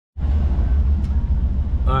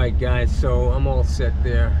Alright guys, so I'm all set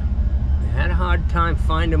there. I had a hard time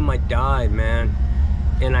finding my dye, man.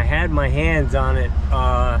 And I had my hands on it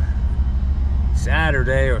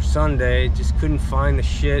Saturday or Sunday, just couldn't find the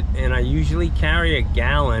shit. And I usually carry a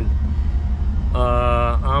gallon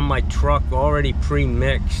on my truck already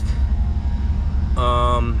pre-mixed.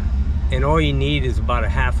 And all you need is about a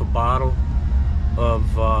half a bottle of,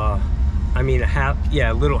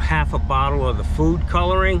 half a bottle of the food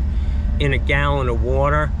coloring in a gallon of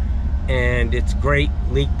water, and it's great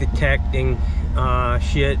leak detecting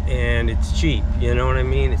shit, and it's cheap, you know what I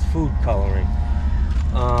mean? It's food coloring.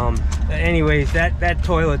 Anyways, that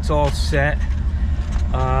toilet's all set.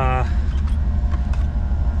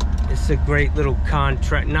 It's a great little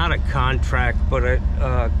contract, not a contract, but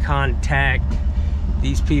a contact.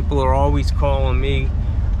 These people are always calling me.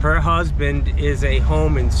 Her husband is a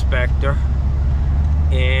home inspector,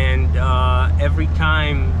 and every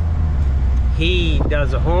time he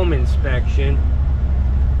does a home inspection,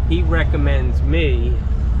 he recommends me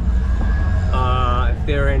if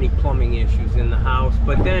there are any plumbing issues in the house.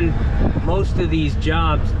 But then most of these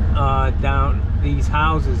jobs these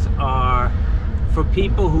houses are for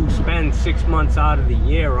people who spend 6 months out of the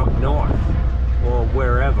year up north or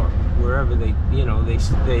wherever they, you know, they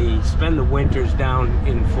spend the winters down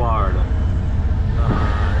in Florida.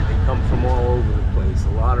 They come from all over the place.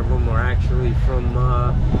 A lot of them are actually from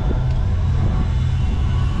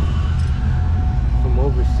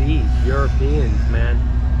overseas, Europeans, man.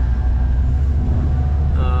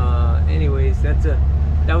 Anyways, that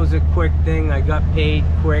was a quick thing. I got paid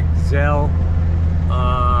quick. Zelle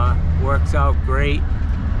works out great,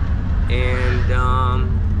 and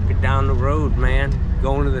get down the road, man.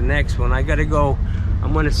 Going to the next one. I gotta go.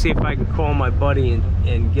 I'm gonna see if I can call my buddy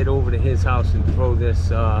and get over to his house and throw this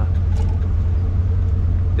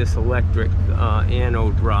this electric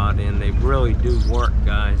anode rod in. They really do work,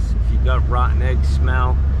 guys. If you got rotten egg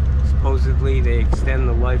smell, supposedly they extend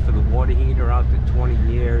the life of the water heater out to 20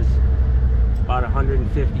 years. About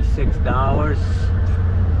 $156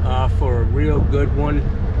 for a real good one.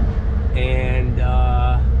 And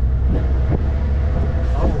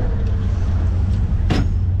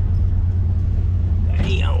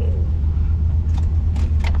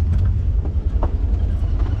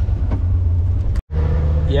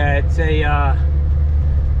yeah, it's a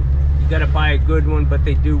you gotta buy a good one, but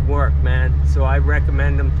they do work, man. So I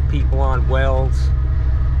recommend them to people on wells,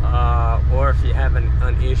 or if you have an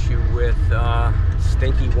issue with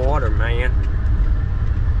stinky water, man.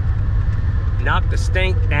 Knock the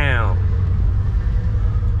stink down.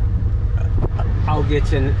 I'll get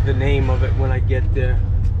you the name of it when I get there.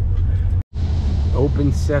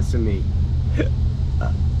 Open sesame.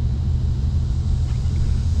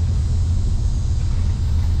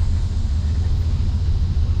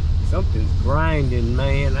 Something's grinding,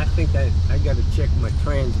 man. I think I gotta check my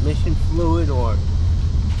transmission fluid or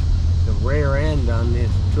the rear end on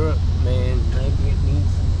this truck, man. Maybe it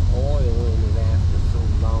needs some oil in it after so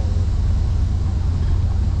long.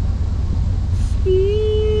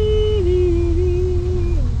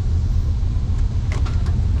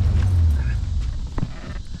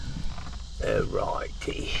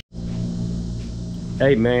 Alrighty.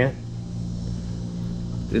 Hey, man.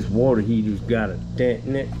 This water heater's got a dent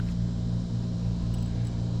in it.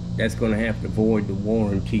 That's gonna have to void the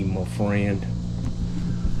warranty, my friend.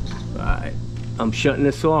 Alright, I'm shutting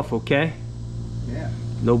this off, okay? Yeah.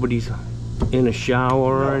 Nobody's in a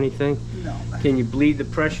shower or anything? No. Can you bleed the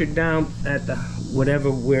pressure down at the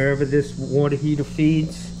wherever this water heater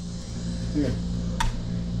feeds? Here.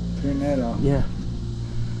 Turn that off. Yeah.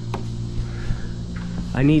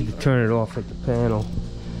 I need to turn it off at the panel.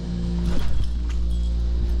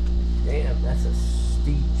 Damn, that's a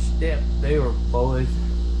steep step there, boys.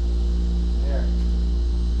 There.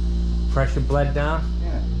 Pressure bled down?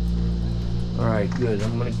 Yeah. Alright, good.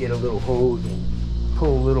 I'm gonna get a little hose and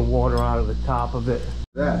pull a little water out of the top of it.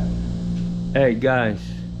 That. Hey guys,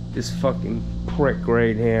 this fucking prick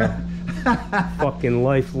right here, fucking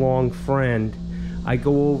lifelong friend. I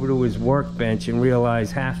go over to his workbench and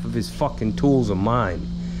realize half of his fucking tools are mine.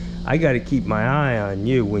 I gotta keep my eye on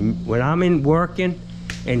you. When I'm in working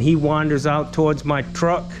and he wanders out towards my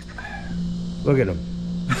truck, look at him.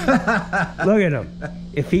 Look at him.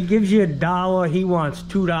 If he gives you $1, he wants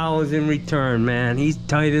 $2 in return, man. He's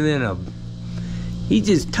tighter than a... He's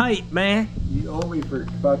just tight, man. You owe me for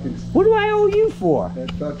fucking... What do I owe you for?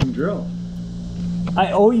 That fucking drill.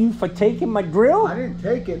 I owe you for taking my drill? I didn't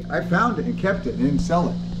take it. I found it and kept it and didn't sell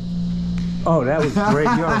it. Oh, that was great.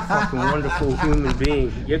 You're a fucking wonderful human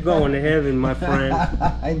being. You're going to heaven, my friend.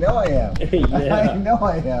 I know I am. Yeah. I know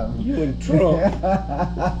I am. You and Trump.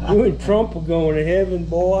 You and Trump are going to heaven,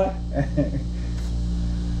 boy.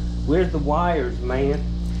 Where's the wires, man?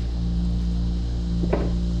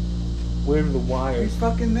 Where's the wires? He's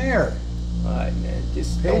fucking there. Alright, man.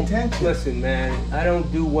 Just Pay don't attention. listen, man. I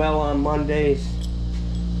don't do well on Mondays.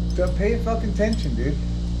 Don't pay fucking attention, dude.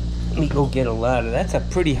 Let me go get a ladder. That's a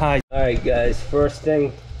pretty high. Alright, guys. First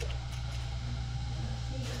thing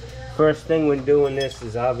when doing this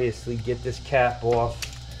is obviously get this cap off.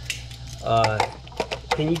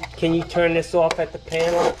 Can you turn this off at the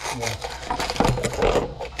panel? Yeah.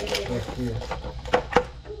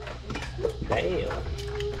 Damn.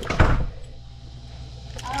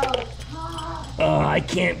 Oh, I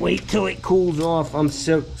can't wait till it cools off. I'm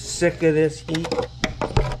so sick of this heat.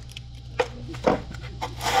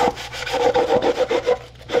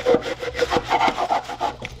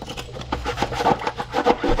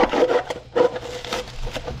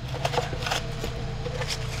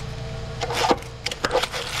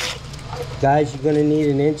 Guys, you're gonna need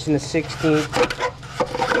 1 1/16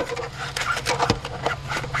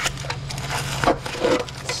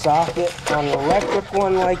 socket. On an electric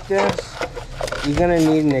one like this, you're gonna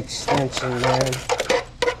need an extension, man.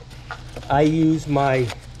 I use my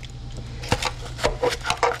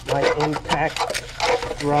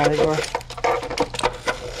impact driver.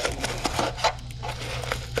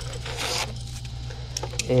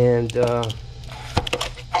 And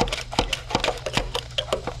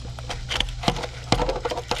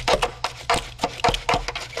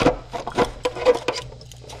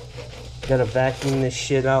gotta vacuum this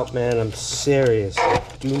shit out, man. I'm serious. I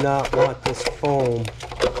do not want this foam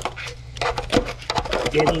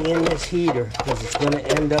getting in this heater because it's gonna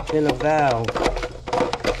end up in a valve.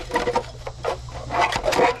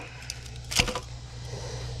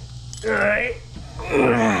 All right.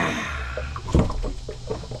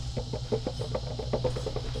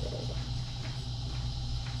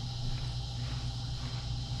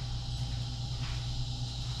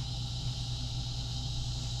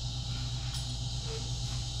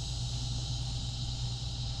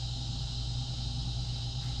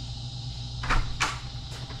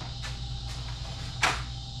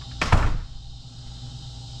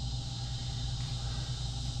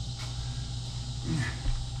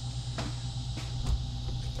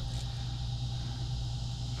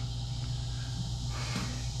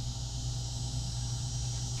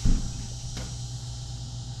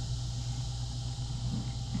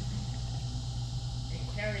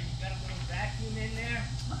 Terry, you got a little vacuum in there?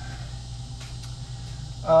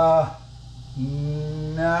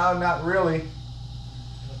 No, not really. Okay.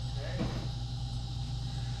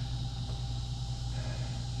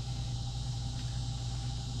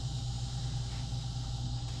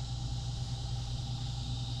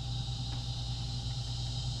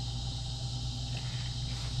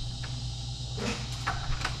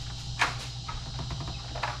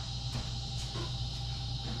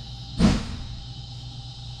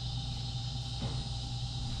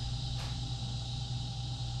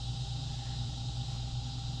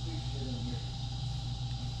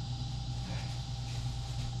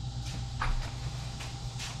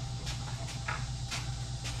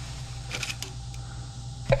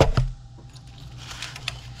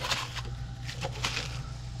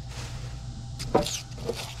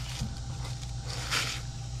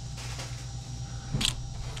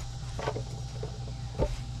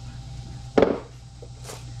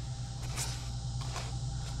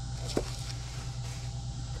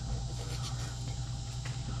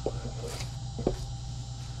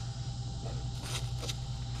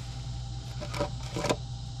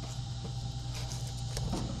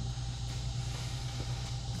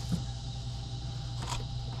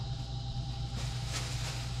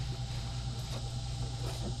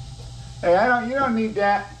 Hey, you don't need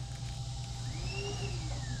that.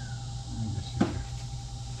 Let me just see here.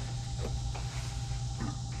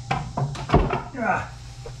 Ah.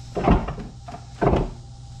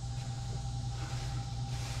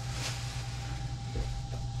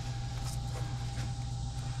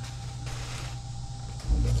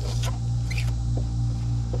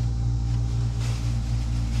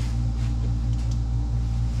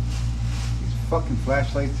 These fucking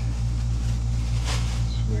flashlights. I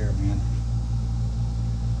swear, man.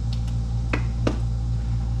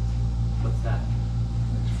 What's that?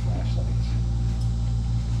 These flashlights.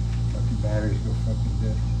 Fucking batteries go fucking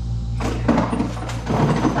dead.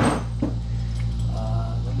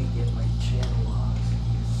 Let me get my channel logs in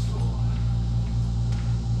here.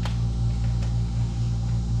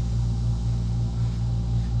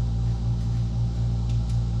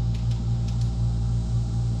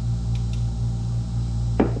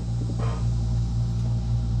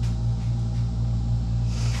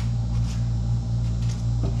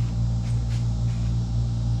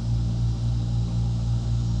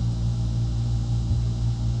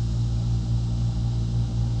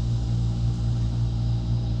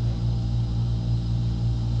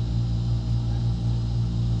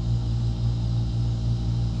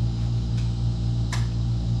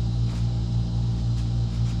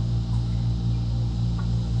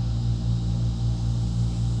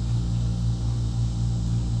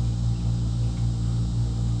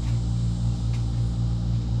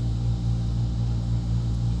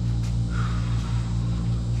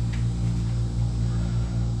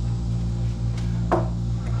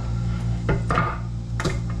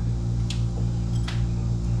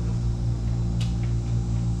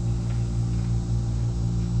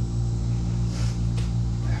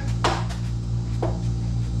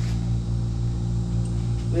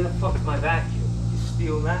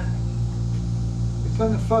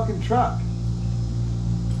 on the fucking truck.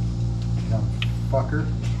 Dumb fucker.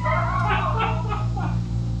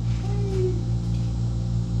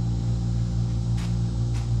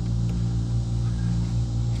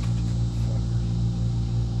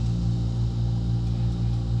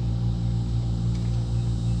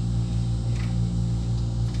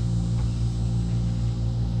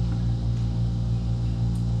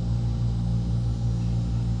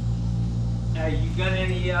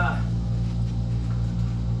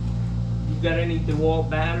 You got any DeWalt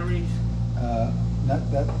batteries? Not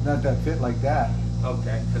that fit like that.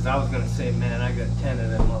 Okay, because I was gonna say, man, I got 10 of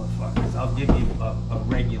them motherfuckers. I'll give you a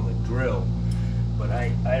regular drill, but I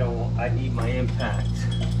need my impact.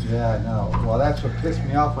 Yeah, I know. Well, that's what pissed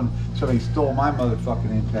me off when somebody stole my motherfucking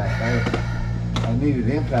impact. I needed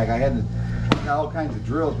impact. I got all kinds of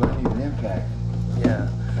drills, but I needed impact. Yeah.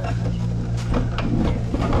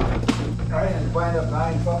 I had to find up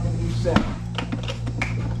 9 fucking new cents.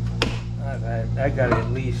 I got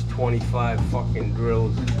at least 25 fucking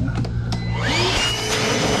drills.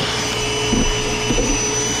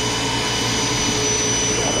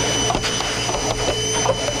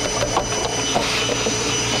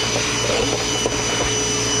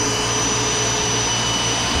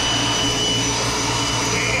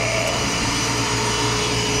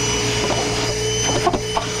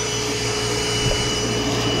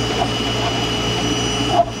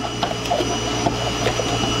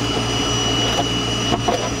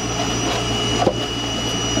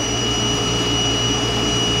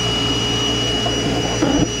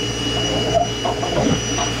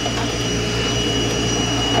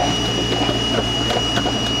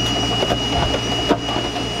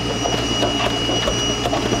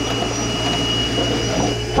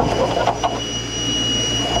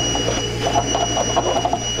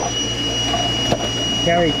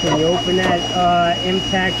 Carrie, can you open that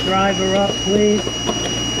impact driver up, please?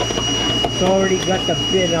 It's already got the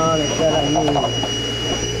bit on it that I need.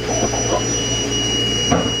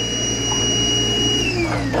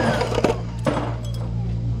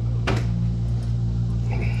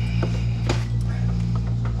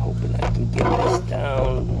 Hoping I can get this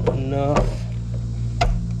down enough.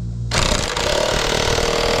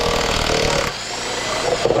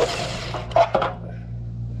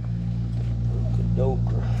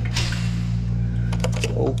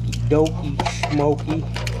 Okie dokie, smoky.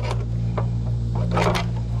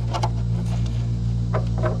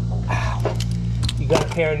 Ow. You got a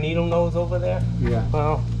pair of needle nose over there? Yeah.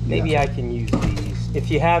 Well, maybe I can use these.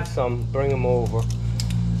 If you have some, bring them over.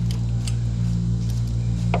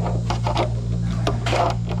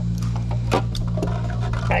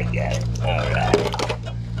 I got it. All right.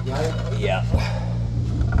 Got it? Yeah.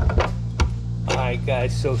 All right,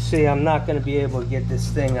 guys. So, see, I'm not going to be able to get this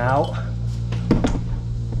thing out.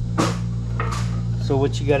 So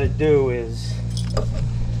what you got to do is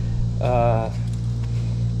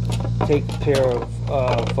take a pair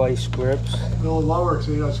of vice grips. A little lower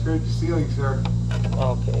so you don't scrape the ceiling, sir.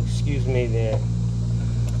 Okay, excuse me there.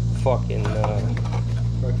 Fucking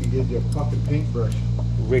Fucking get your fucking paintbrush.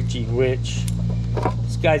 Richie Rich.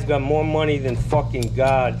 This guy's got more money than fucking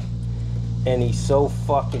God, and he's so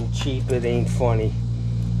fucking cheap it ain't funny.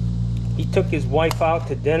 He took his wife out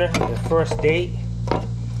to dinner, their first date.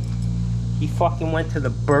 He fucking went to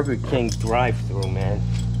the Burger King drive-thru, man.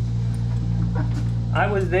 I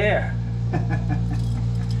was there.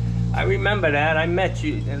 I remember that. I met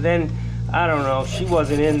you, and then, I don't know, she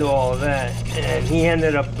wasn't into all of that, and he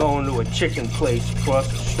ended up going to a chicken place across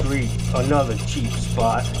the street, another cheap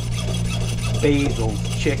spot, Basil's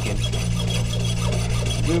Chicken.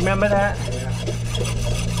 You remember that? Yeah.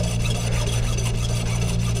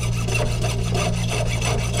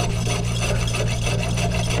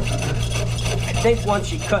 I think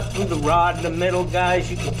once you cut through the rod in the middle, guys,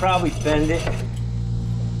 you can probably bend it.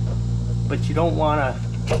 But you don't want to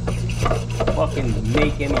fucking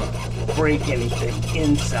break anything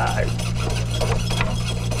inside.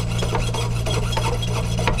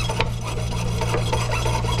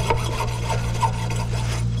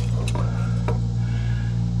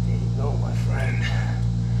 There you go, my friend.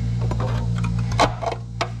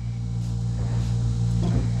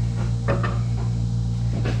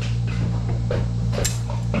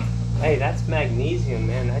 Hey, that's magnesium,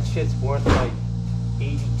 man. That shit's worth like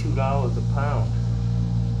 $82 a pound.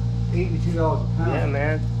 $82 a pound? Yeah,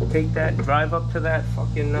 man. Take that, drive up to that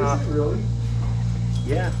fucking... Is it really?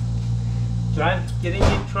 Yeah. Get in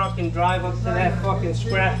your truck and drive up to that fucking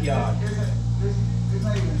scrap yard. There's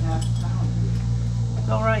not even half a pound to it. It's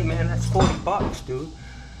alright, man. That's $40, dude.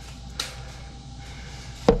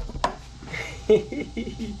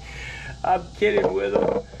 I'm kidding with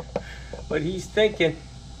him. But he's thinking.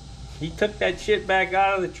 He took that shit back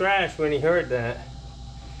out of the trash when he heard that.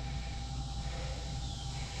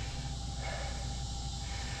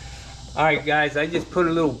 Alright guys, I just put a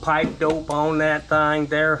little pipe dope on that thing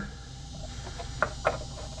there.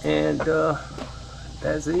 And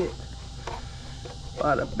that's it.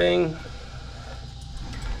 Bada bing.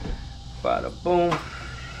 Bada boom.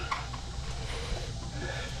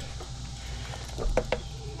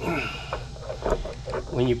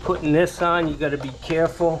 When you're putting this on, you gotta be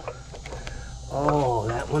careful. Oh,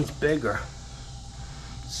 that one's bigger.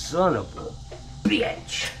 Son of a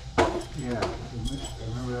bitch. Yeah, I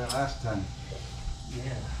remember that last time.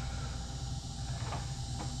 Yeah.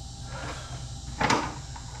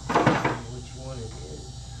 Which one it is?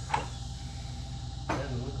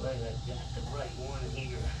 Doesn't look like I got the right one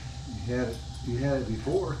here. You had it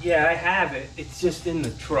before. Yeah, I have it. It's just in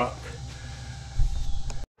the truck.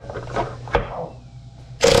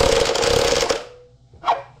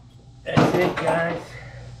 That's it, guys.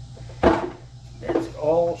 That's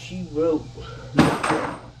all she wrote.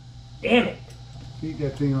 Damn it. Keep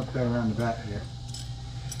that thing up there around the back here.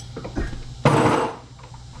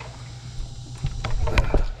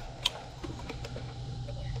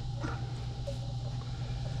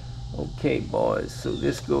 Okay, boys, so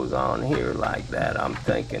this goes on here like that, I'm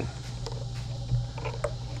thinking.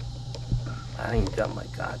 I ain't got my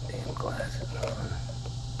goddamn glasses on.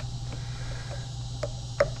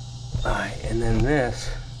 Alright, and then this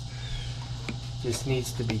just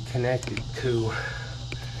needs to be connected to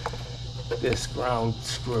this ground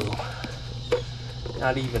screw.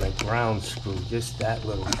 Not even a ground screw, just that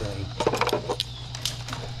little thing.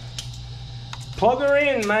 Plug her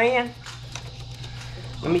in, man.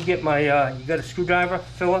 Let me get my, you got a screwdriver,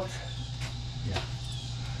 Phillips? Yeah.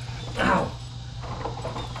 Ow!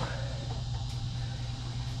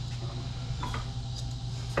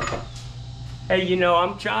 Hey, you know,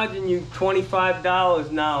 I'm charging you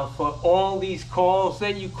 $25 now for all these calls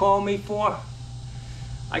that you call me for.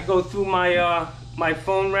 I go through my my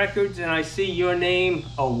phone records and I see your name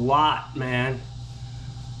a lot, man.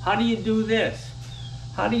 How do you do this?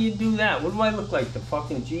 How do you do that? What do I look like, the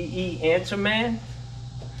fucking GE answer man?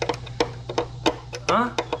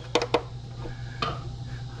 Huh?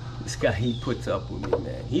 This guy, he puts up with me,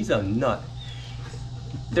 man. He's a nut.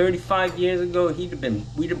 35 years ago,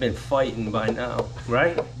 we'd have been fighting by now,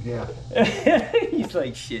 right? Yeah. He's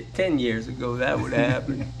like, shit, 10 years ago that would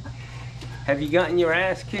happen. Have you gotten your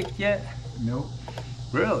ass kicked yet? Nope.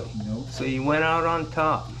 Really? Nope. So you went out on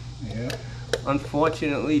top. Yeah.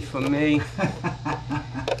 Unfortunately for me,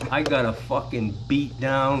 I got a fucking beat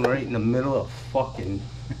down right in the middle of fucking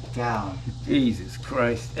Down. Jesus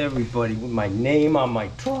Christ, everybody with my name on my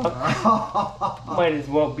truck. Might as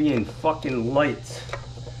well be in fucking lights.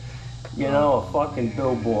 You know, a fucking man,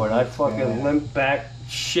 billboard. I fucking bad. limped back,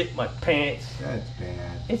 shit my pants. That's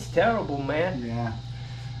bad. It's terrible, man. Yeah.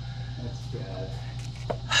 That's bad.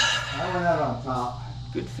 I went out on top.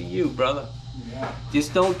 Good for you, brother. Yeah.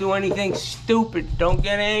 Just don't do anything stupid. Don't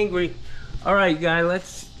get angry. All right, guy,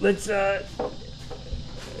 let's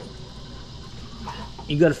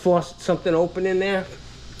you gotta force something open in there?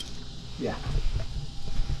 Yeah.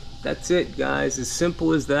 That's it, guys. As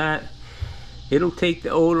simple as that. It'll take the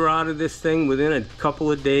odor out of this thing within a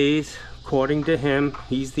couple of days, according to him.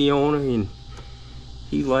 He's the owner and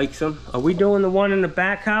he likes them. Are we doing the one in the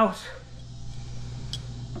back house?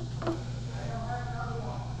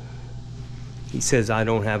 He says, I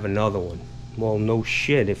don't have another one. Well, no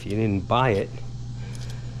shit if you didn't buy it.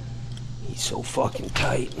 He's so fucking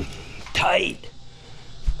tight. Tight!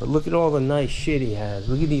 But look at all the nice shit he has.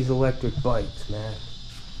 Look at these electric bikes, man.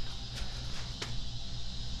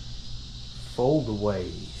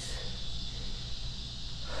 Foldaways.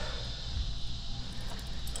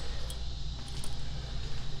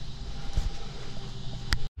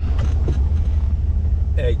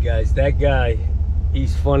 Hey guys, that guy,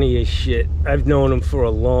 he's funny as shit. I've known him for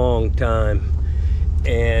a long time.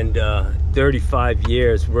 And 35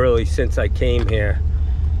 years, really, since I came here.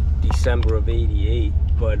 December of '88.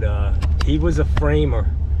 But he was a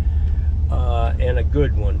framer and a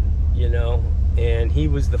good one, you know. And he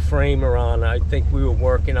was the framer on, I think we were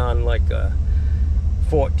working on like a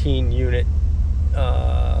 14 unit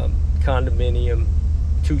condominium,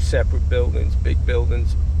 2 separate buildings, big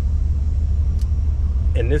buildings.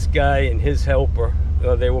 And this guy and his helper,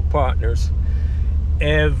 they were partners.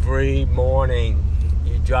 Every morning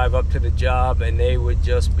you drive up to the job and they would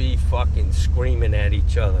just be fucking screaming at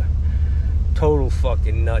each other. Total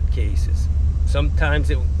fucking nutcases. Sometimes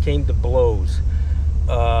it came to blows.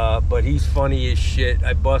 But he's funny as shit.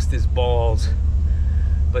 I bust his balls.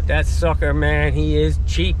 But that sucker, man, he is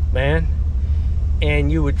cheap, man.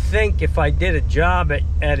 And you would think if I did a job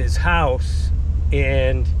at his house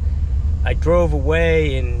and I drove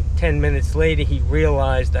away and 10 minutes later he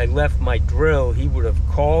realized I left my drill, he would have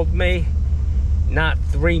called me, not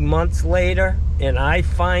 3 months later, and I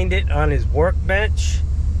find it on his workbench.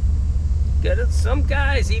 Some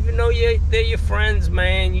guys, even though they're your friends,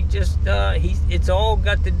 man, you just, it's all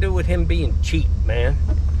got to do with him being cheap, man.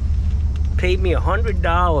 Paid me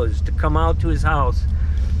 $100 to come out to his house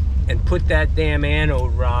and put that damn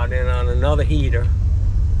anode rod in on another heater.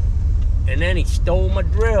 And then he stole my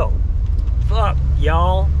drill. Fuck,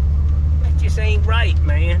 y'all. That just ain't right,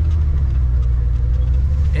 man.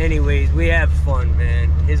 Anyways, we have fun, man.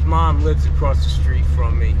 His mom lives across the street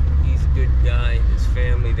from me. He's a good guy. His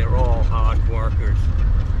family, they're all hard workers.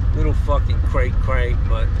 Little fucking cray,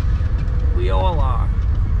 but we all are.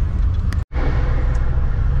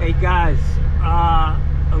 Hey guys, a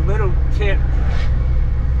little tip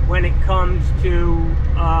when it comes to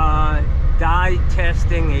dye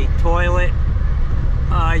testing a toilet.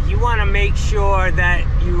 You want to make sure that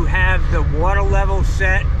you have the water level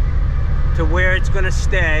set to where it's going to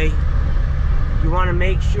stay. You want to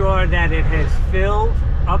make sure that it has filled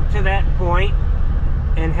up to that point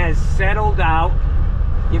and has settled out.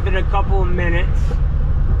 Give it a couple of minutes.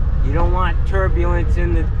 You don't want turbulence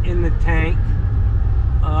in the tank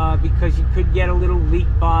because you could get a little leak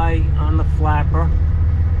by on the flapper.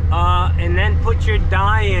 And then put your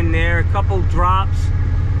dye in there, a couple drops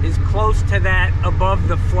is close to that above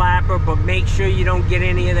the flapper, but make sure you don't get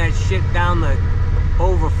any of that shit down the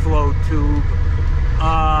overflow tube.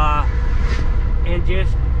 And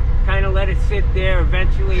just kind of let it sit there.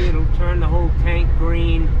 Eventually it'll turn the whole tank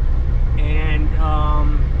green. And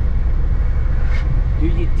do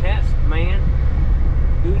your test, man.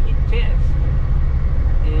 Do your test.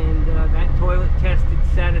 And that toilet tested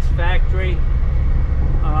satisfactory.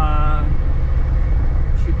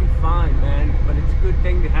 Should be fine, man. But it's a good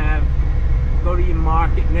thing to have. Go to your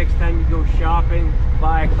market next time you go shopping,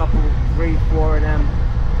 buy a couple, 3, 4 of them.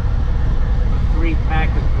 A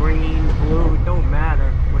 3-pack of green, blue, it don't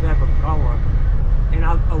matter, whatever color. And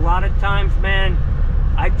a lot of times, man,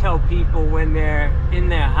 I tell people when they're in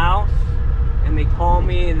their house and they call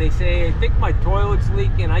me and they say, I think my toilet's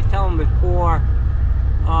leaking, I tell them to pour,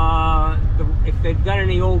 if they've got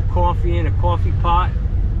any old coffee in a coffee pot,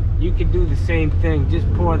 you can do the same thing. Just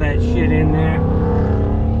pour that shit in there.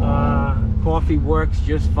 Coffee works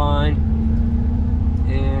just fine.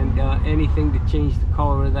 And anything to change the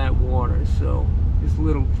color of that water. So, just a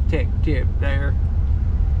little tech tip there.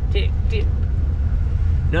 Tech tip.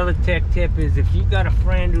 Another tech tip is if you got a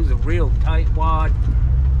friend who's a real tightwad,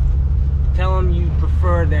 tell him you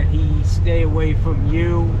prefer that he stay away from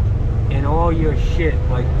you and all your shit.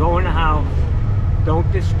 Like, go in the house,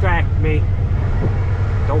 don't distract me,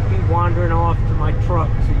 don't be wandering off to my truck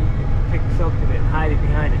so you can pick something and hide it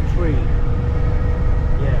behind a tree.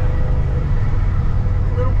 Yeah.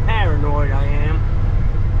 A little paranoid I am,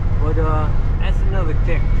 but that's another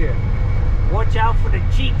tech tip. Watch out for the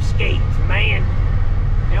cheapskates, man.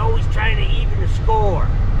 They're always trying to even the score.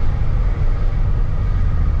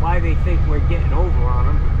 Why they think we're getting over on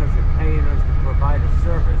them? Because they're paying us to provide a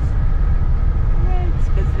service. Yeah, it's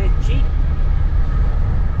because they're cheap.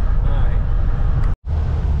 Alright.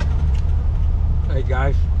 Hey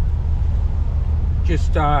guys.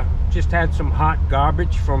 Just had some hot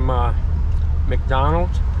garbage from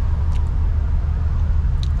McDonald's.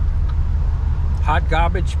 Hot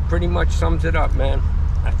garbage pretty much sums it up, man.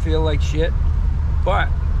 I feel like shit, but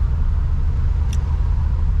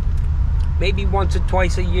maybe once or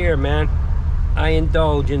twice a year, man, I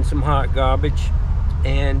indulge in some hot garbage.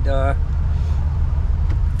 And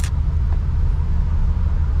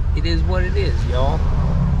it is what it is, y'all.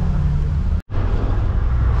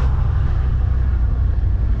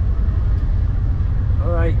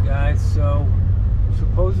 Alright guys, so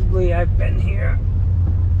supposedly I've been here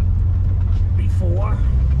before.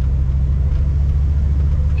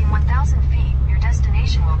 In 1,000 feet, your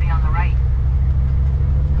destination will be on the right.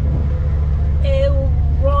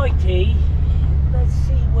 Alrighty, let's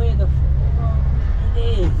see where the fuck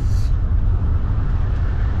it is.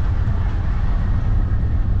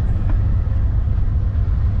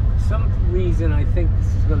 For some reason I think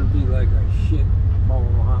this is gonna be like a shit ball,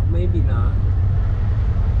 huh? Maybe not.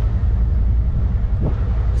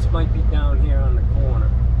 This might be down here on the corner.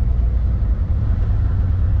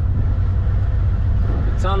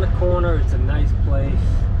 It's on the corner, it's a nice place.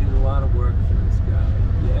 Did a lot of work for this guy.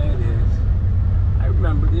 Yeah, it is. I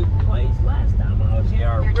remember this place last time I was here.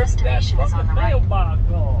 I Your destination is on the right.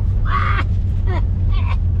 Mailbox off.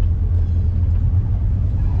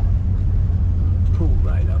 Pull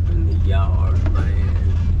right up in the yard, man.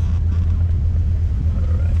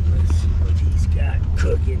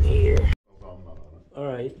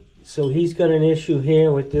 So he's got an issue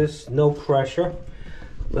here with this, no pressure.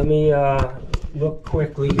 Let me look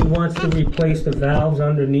quickly. He wants to replace the valves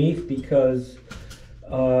underneath because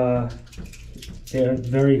they're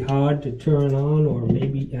very hard to turn on, or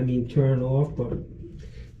maybe, I mean turn off, but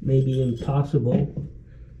maybe impossible.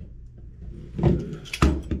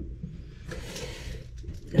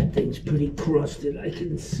 That thing's pretty crusted, I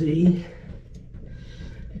can see.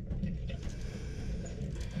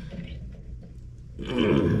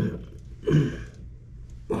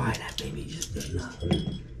 Why, that baby just does not.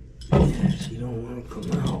 Yes, you don't want to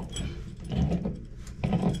come out.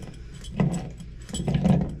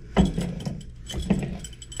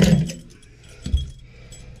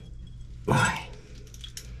 Why?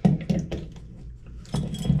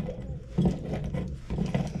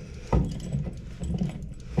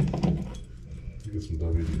 You get some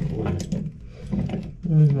WD-40.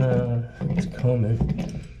 It's coming.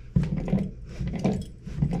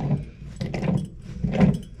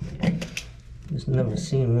 Just never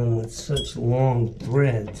seen one with such long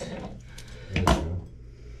threads. There you go.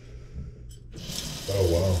 Oh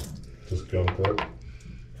wow, just gunked up.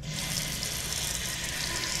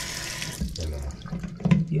 Or not?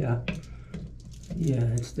 Yeah.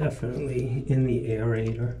 Yeah, it's definitely in the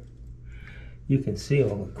aerator. You can see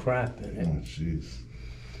all the crap in it. Oh jeez.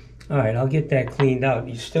 All right, I'll get that cleaned out.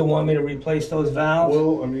 You still want me to replace those valves?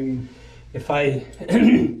 Well, I mean, If I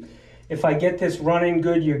if I get this running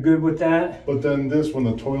good, you're good with that? but then this, when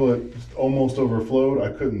the toilet almost overflowed,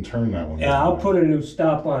 I couldn't turn that one. Yeah, I'll put a new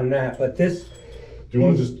stop on that, but this... Do you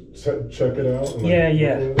want to just check it out? And Yeah, like,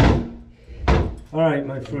 yeah. look at it? All right,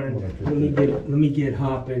 my friend, let me get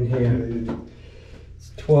hopping here.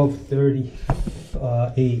 It's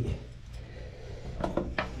 12:38.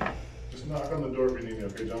 Just knock on the door if you need me,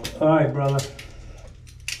 okay, John? All right, brother.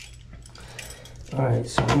 All right,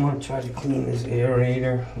 so I'm gonna try to clean this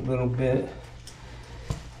aerator a little bit.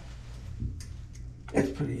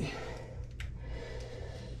 It's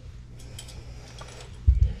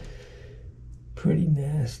pretty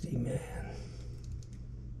nasty, man.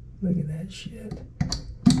 Look at that shit.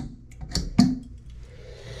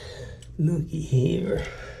 Looky here.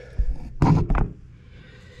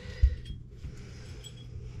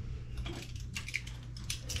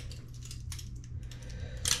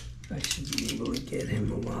 I should be able to get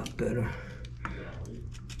him a lot better.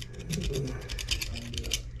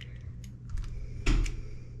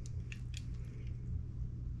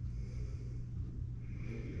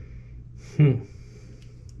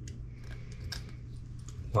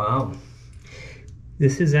 Wow.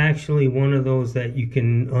 This is actually one of those that you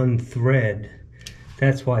can unthread.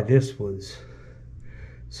 That's why this was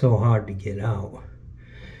so hard to get out.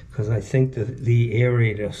 Because I think the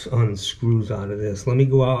aerator unscrews out of this. Let me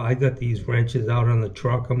go out. I got these wrenches out on the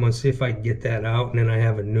truck. I'm going to see if I can get that out, and then I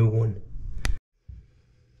have a new one.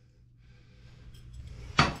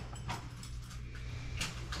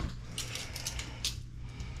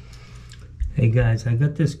 Hey guys, I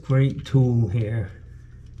got this great tool here.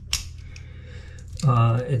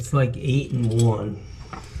 It's like 8-in-1.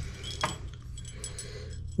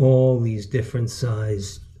 All these different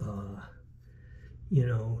sized you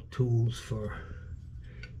know, tools for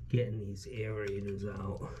getting these aerators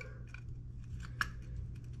out.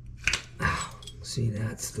 Ow, see,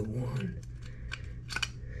 that's the one.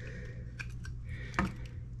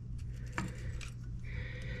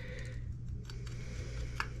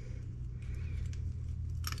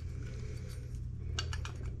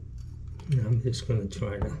 And I'm just going to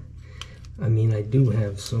try to, I mean, I do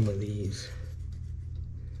have some of these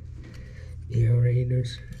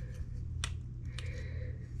aerators.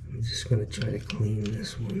 I'm just going to try to clean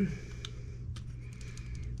this one.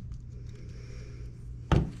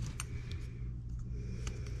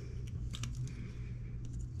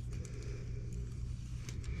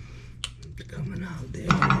 It's coming out there.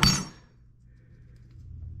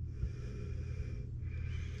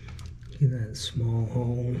 Look at that small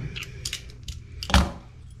hole.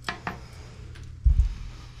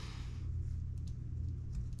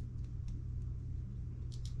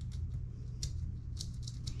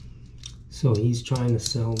 So he's trying to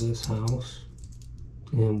sell this house,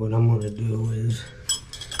 and what I'm going to do is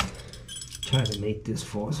try to make this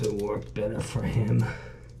faucet work better for him.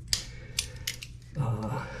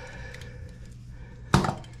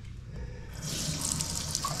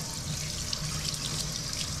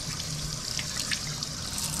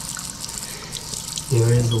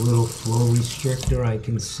 There is a little flow restrictor I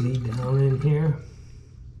can see down in here.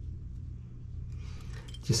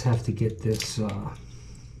 Just have to get this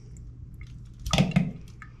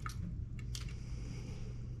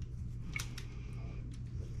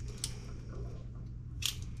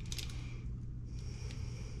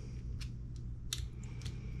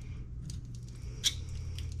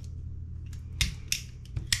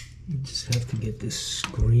get this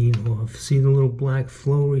screen off. See the little black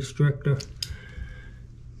flow restrictor?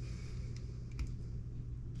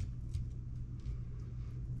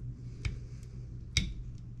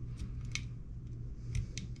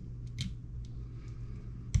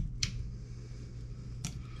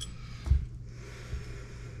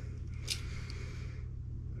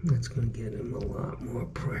 That's going to get him a lot more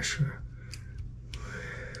pressure.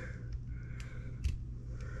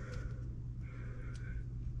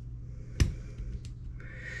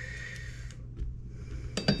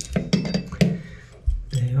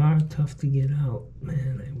 They are tough to get out,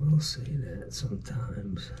 man. I will say that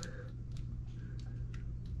sometimes.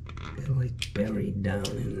 They're like buried down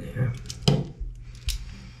in there.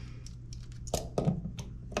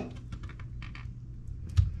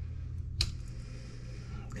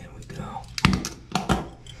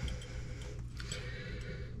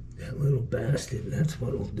 That little bastard, that's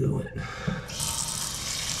what'll do it.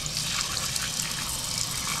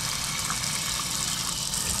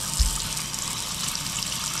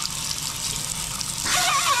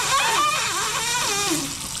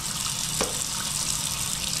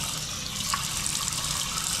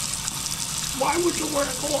 Why would you wear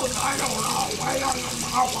gloves? I don't know. I don't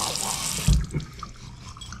know.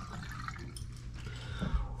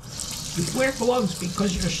 You wear gloves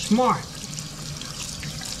because you're smart.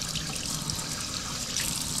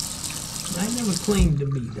 I never claimed to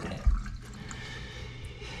be that.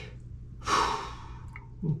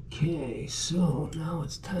 Okay, so now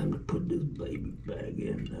it's time to put this baby back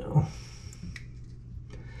in now.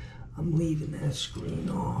 I'm leaving that screen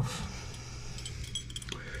off.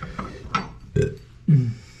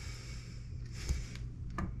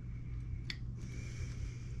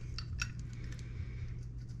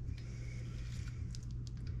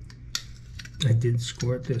 I did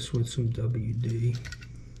squirt this with some WD.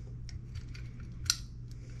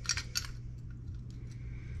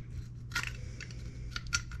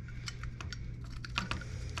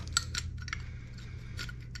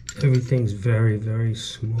 Everything's very, very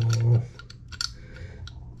small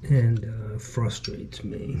and frustrates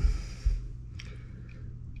me.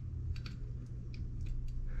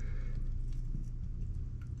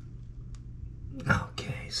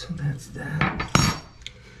 Okay, so that's that.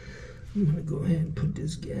 I'm gonna go ahead and put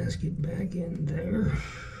this gasket back in there.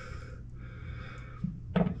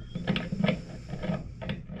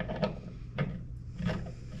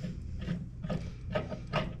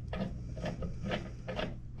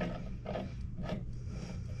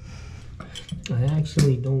 I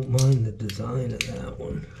actually don't mind the design of that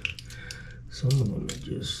one. Some of them are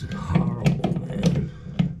just horrible, man.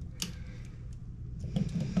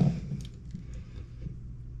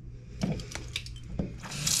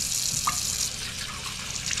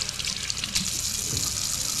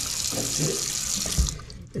 That's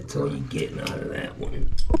it. That's all you're getting out of that one.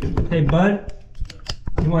 Hey, bud,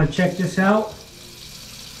 you want to check this out?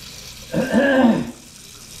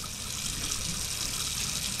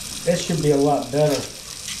 This should be a lot better.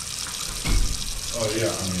 Oh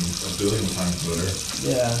yeah, I mean, a billion times better.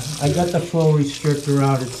 Yeah, I got the flow restrictor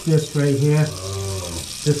out. It's this right here. Oh.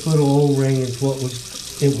 This little O-ring is what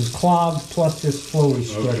was, it was clogged plus this flow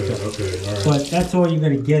restrictor. Okay, all right. But that's all you're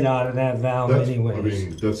going to get out of that valve anyway. I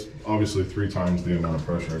mean, that's obviously 3 times the amount of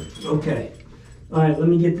pressure. Okay. All right, let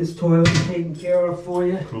me get this toilet taken care of for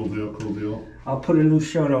you. Cool deal, cool deal. I'll put a new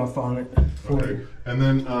shut off on it for Okay. you. And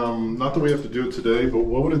then, not that we have to do it today, but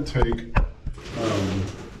what would it take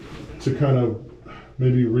to kind of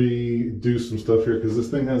maybe redo some stuff here? Because this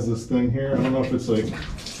thing has this thing here. I don't know if it's like,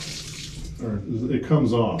 or it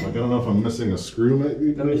comes off. Like, I don't know if I'm missing a screw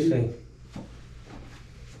maybe. Let me see.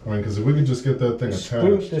 I mean, because if we could just get that thing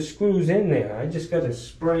attached. The screw's in there. I just got to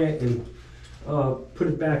spray it and put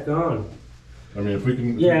it back on. I mean, if we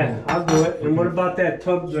can. Yeah, I'll do it. And what about that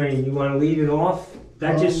tub drain? You want to leave it off?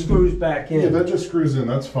 That just screws back in. Yeah, that just screws in.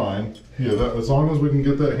 That's fine. Yeah, that, as long as we can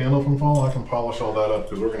get that handle from falling, I can polish all that up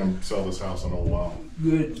because we're going to sell this house in a while.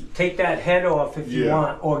 Good. Take that head off if you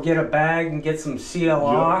want, or get a bag and get some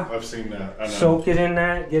CLR. Yep, I've seen that. I know. Soak it in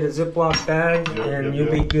that. Get a Ziploc bag, and you'll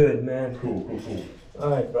be good, man. Cool, cool, cool. All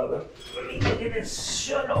right, brother. Let me get this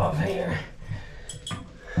shut off here.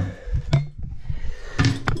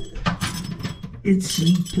 It's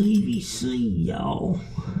PVC, y'all.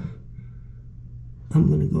 I'm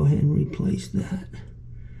gonna go ahead and replace that.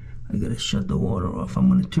 I gotta shut the water off. I'm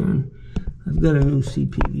gonna turn, I've got a new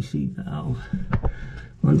CPVC valve.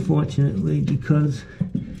 Unfortunately, because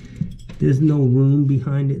there's no room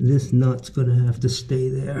behind it, this nut's gonna have to stay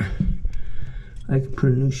there. I can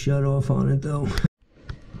put a new shut off on it though.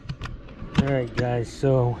 Alright guys,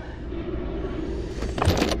 so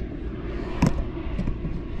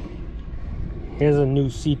Here's a new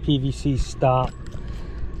CPVC stop.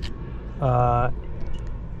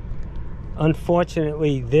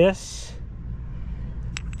 Unfortunately, this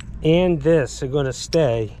and this are going to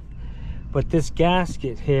stay, but this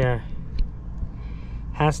gasket here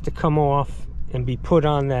has to come off and be put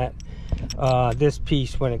on that this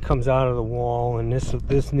piece when it comes out of the wall, and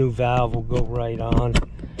this new valve will go right on.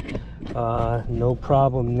 No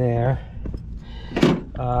problem there.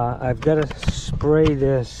 I've got to spray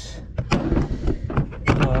this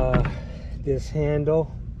this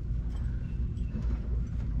handle.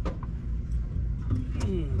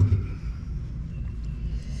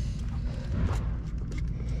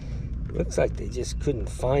 Looks like they just couldn't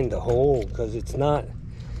find the hole because it's not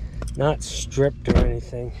stripped or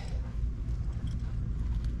anything.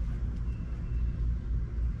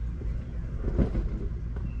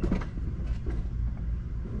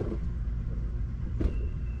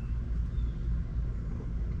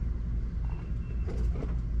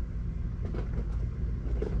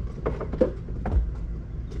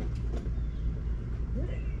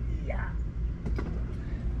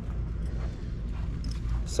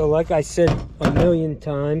 So like I said a million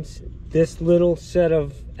times, this little set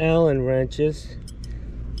of Allen wrenches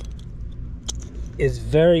is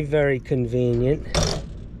very, very convenient.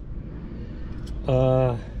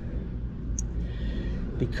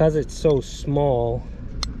 Because it's so small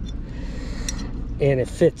and it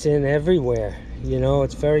fits in everywhere. You know,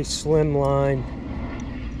 it's very slimline.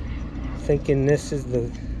 Thinking this is the...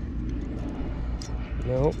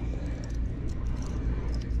 Nope.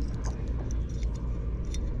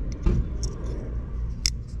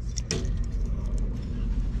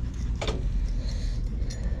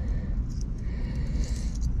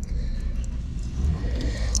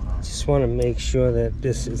 Just want to make sure that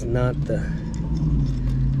this is not the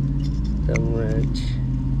wrench.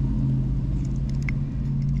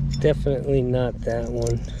 Definitely not that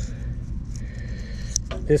one.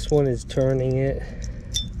 This one is turning it.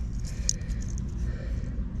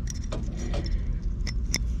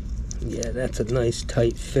 Yeah, that's a nice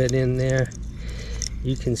tight fit in there.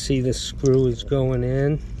 You can see the screw is going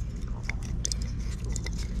in.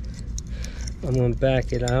 I'm going to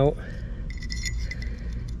back it out.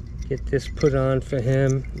 Get this put on for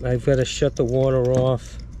him. I've got to shut the water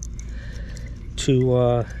off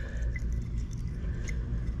to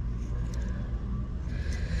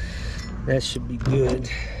that should be good.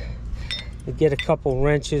 I'll get a couple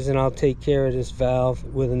wrenches and I'll take care of this valve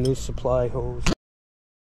with a new supply hose.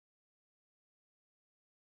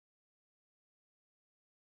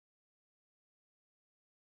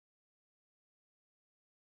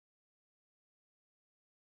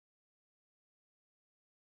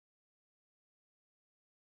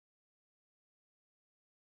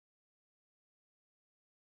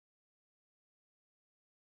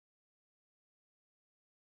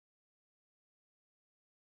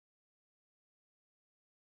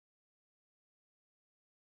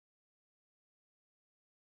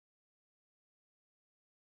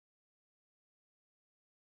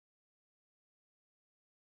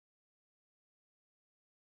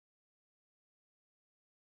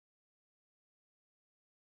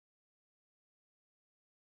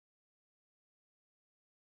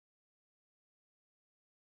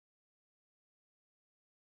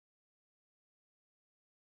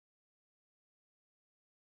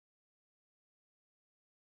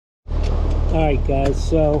 Alright guys,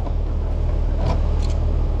 so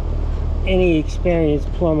any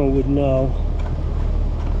experienced plumber would know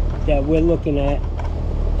that we're looking at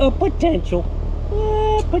a potential.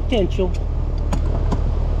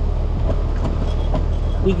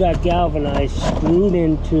 We got galvanized screwed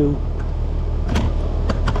into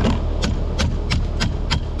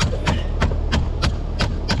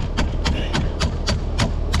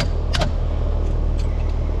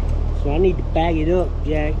so I need to bag it up,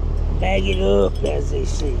 Jack. Bag it up, as they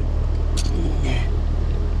say.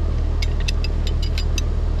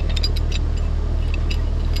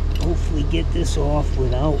 Hopefully get this off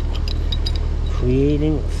without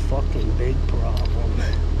creating a fucking big problem.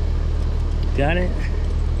 Got it?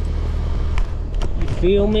 You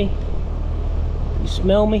feel me? You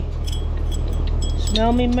smell me?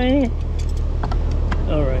 Smell me, man?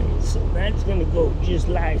 Alright, so that's gonna go just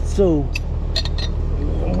like so.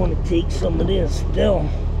 I'm gonna take some of this still.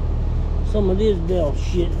 Some of this bell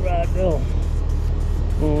shit right there.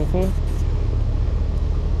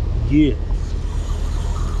 Yeah.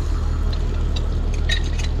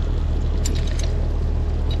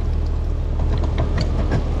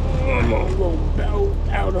 I'm gonna go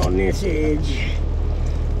out on this edge.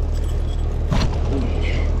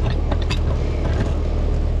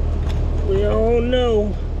 We all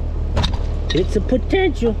know It's a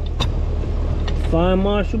potential. Fire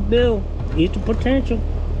Marshal Bill. It's a potential.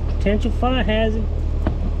 Potential fire hazard.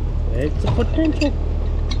 It's a potential.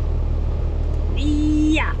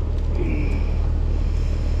 Yeah.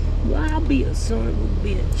 Well, I'll be a son of a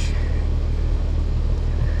bitch.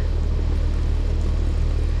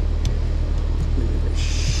 Look at the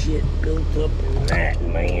shit built up in that,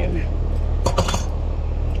 man.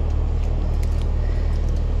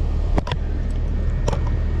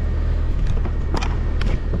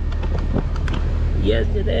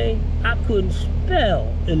 Yesterday, I couldn't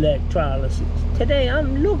spell electrolysis. Today,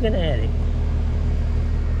 I'm looking at it.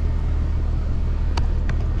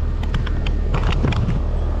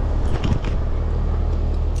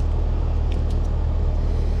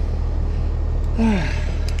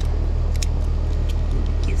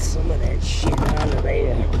 Get some of that shit out of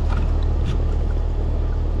there.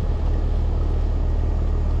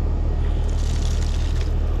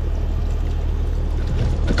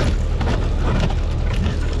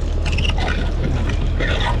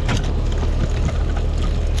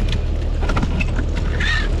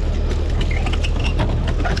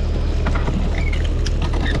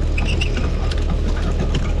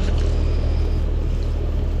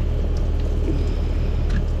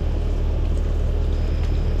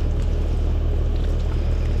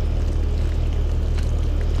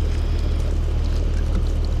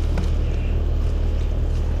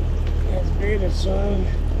 Son.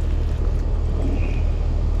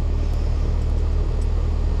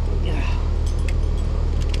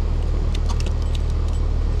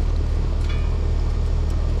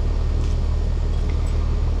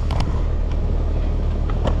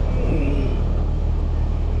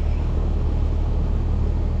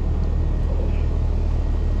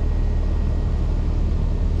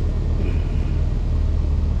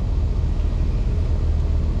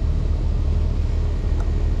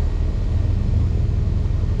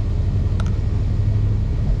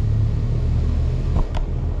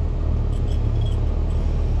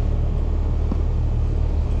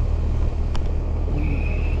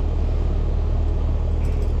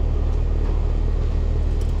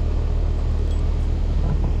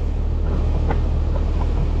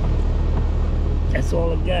 That's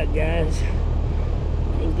all I got, guys.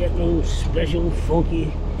 Ain't got no special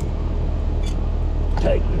funky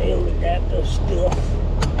tight nail adapter stuff.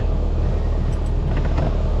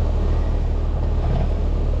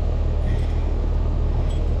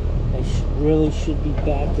 I really should be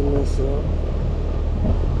backing this up.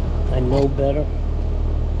 I know better.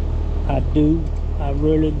 I do. I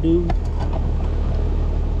really do.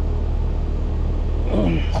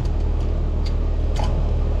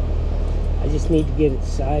 I just need to get it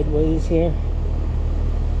sideways here.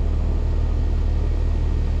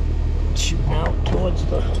 Shooting out towards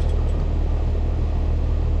the...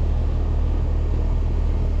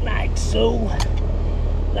 like so.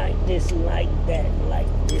 Like this, like that, like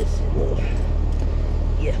this.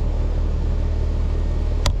 Yeah.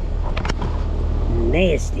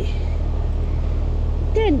 Nasty.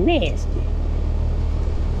 They're nasty.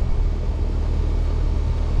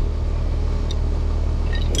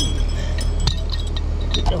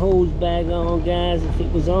 Put the hose back on, guys. If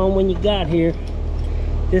it was on when you got here,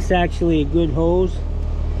 this is actually a good hose,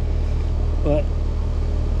 but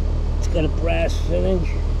it's got a brass filling.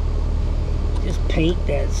 Just paint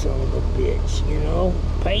that son of a bitch, you know?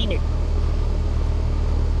 Paint it.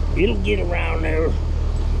 It'll get around there.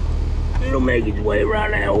 It'll make its way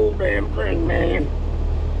around that whole damn thing, man.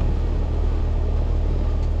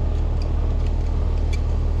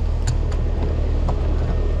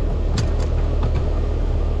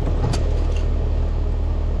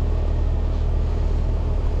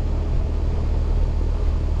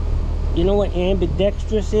 You know what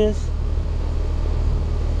ambidextrous is?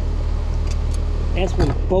 That's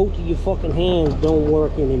when both of your fucking hands don't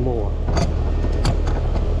work anymore.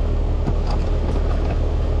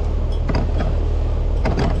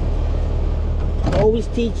 Always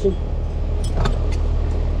teach them.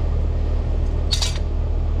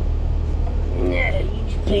 Yeah, you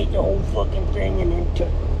just paint the whole fucking thing and then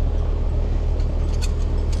turn.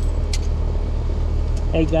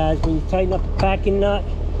 Hey guys, when you tighten up the packing nut,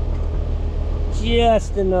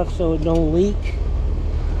 just enough so it don't leak.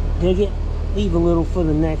 Dig it. Leave a little for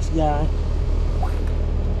the next guy.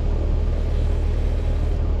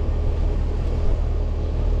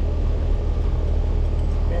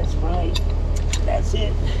 That's right. That's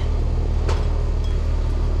it.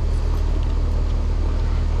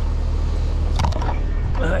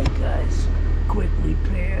 Alright guys, quick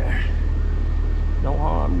repair. No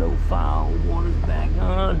harm, no foul. Water's back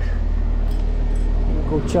on.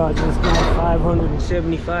 Go charge this guy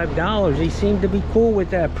 $575. He seemed to be cool with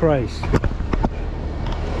that price.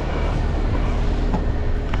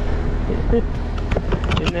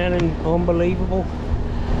 Isn't that unbelievable?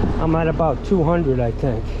 I'm at about 200, I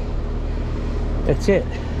think. That's it.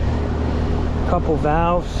 Couple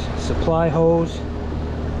valves, supply hose,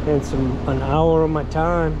 and an hour of my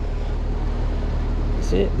time.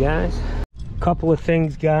 That's it, guys. Couple of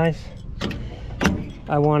things, guys,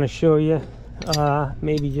 I want to show you.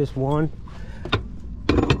 Maybe just one.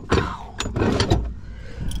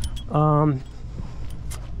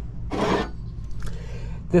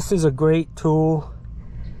 This is a great tool.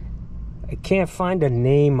 I can't find a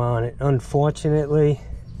name on it, unfortunately.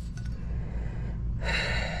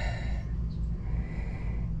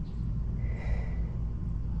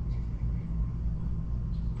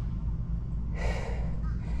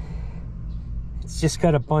 It's just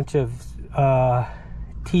got a bunch of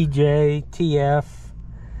TJ, TF,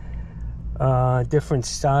 different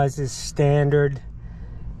sizes, standard.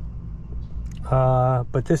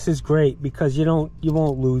 But this is great because you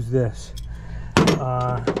won't lose this.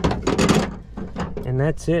 And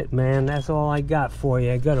that's it, man. That's all I got for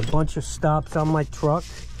you. I got a bunch of stops on my truck.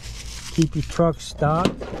 Keep your truck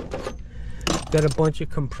stocked. Got a bunch of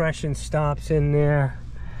compression stops in there.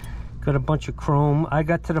 Got a bunch of chrome. I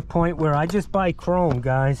got to the point where I just buy chrome,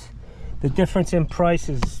 guys. The difference in price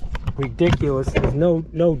is ridiculous. There's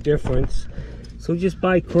no difference. So just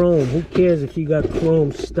buy chrome. Who cares if you got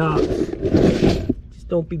chrome stops? Just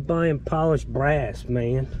don't be buying polished brass,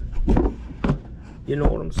 man. You know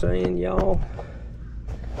what I'm saying, y'all?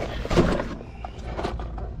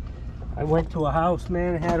 I went to a house,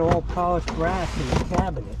 man, that had all polished brass in the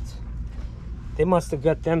cabinets. They must have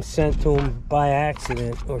got them sent to them by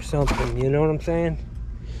accident or something, you know what I'm saying?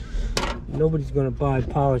 Nobody's gonna buy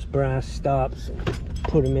polished brass stops and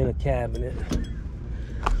put them in a cabinet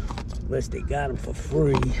unless they got them for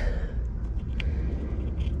free.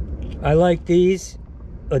 I like these,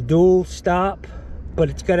 a dual stop, but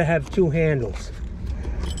it's gotta have two handles.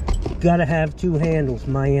 Gotta have two handles,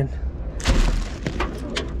 man.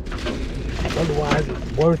 Otherwise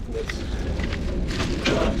it's worthless.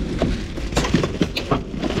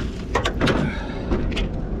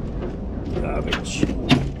 Garbage.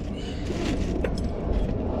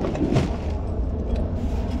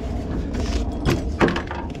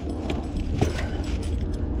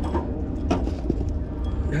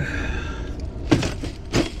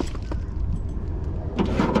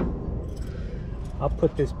 I'll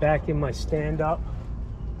put this back in my stand-up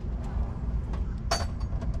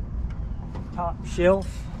top shelf.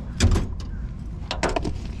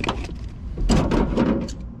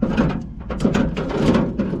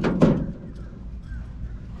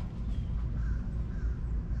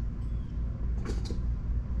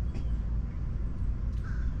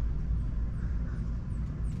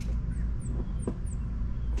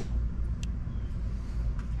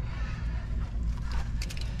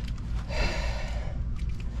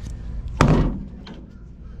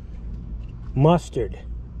 Mustard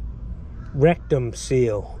rectum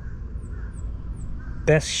seal,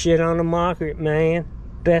 best shit on the market, man.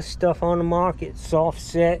 Best stuff on the market. Soft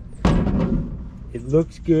set, it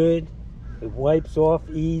looks good, it wipes off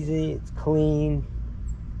easy, it's clean.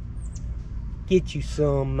 Get you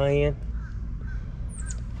some, man.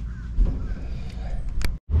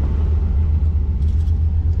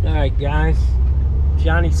 All right, guys,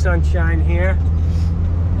 Johnny Sunshine here.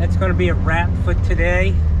 That's gonna be a wrap for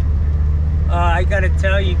today. I gotta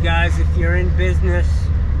tell you guys, if you're in business,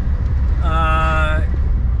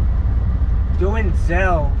 doing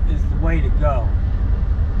Zelle is the way to go.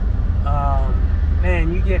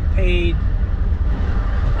 Man, you get paid.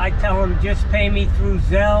 I tell them, just pay me through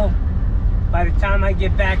Zelle. By the time I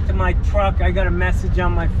get back to my truck, I got a message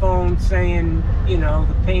on my phone saying, you know,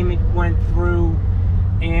 the payment went through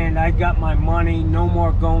and I got my money. No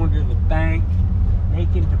more going to the bank,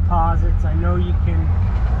 making deposits. I know you can.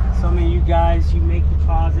 Some of you guys, you make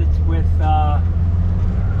deposits with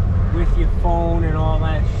your phone and all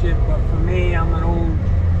that shit, but for me, I'm an old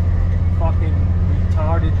fucking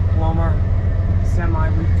retarded plumber,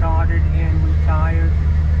 semi-retarded and retired.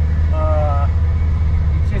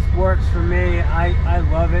 It just works for me. I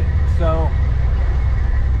love it. So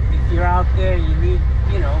if you're out there, you need,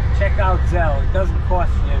 you know, check out Zelle. It doesn't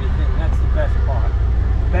cost you anything. That's the best part.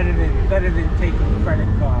 Better than taking credit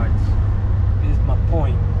cards is my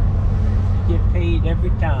point. Get paid every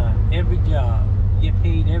time, every job. Get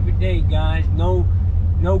paid every day, guys. No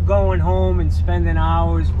going home and spending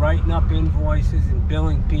hours writing up invoices and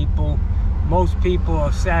billing people. Most people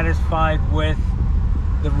are satisfied with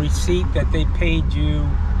the receipt that they paid you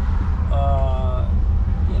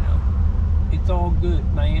It's all good,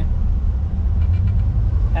 man.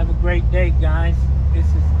 Have a great day, guys. This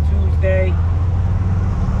is Tuesday.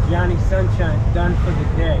 Johnny Sunshine's done for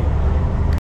the day.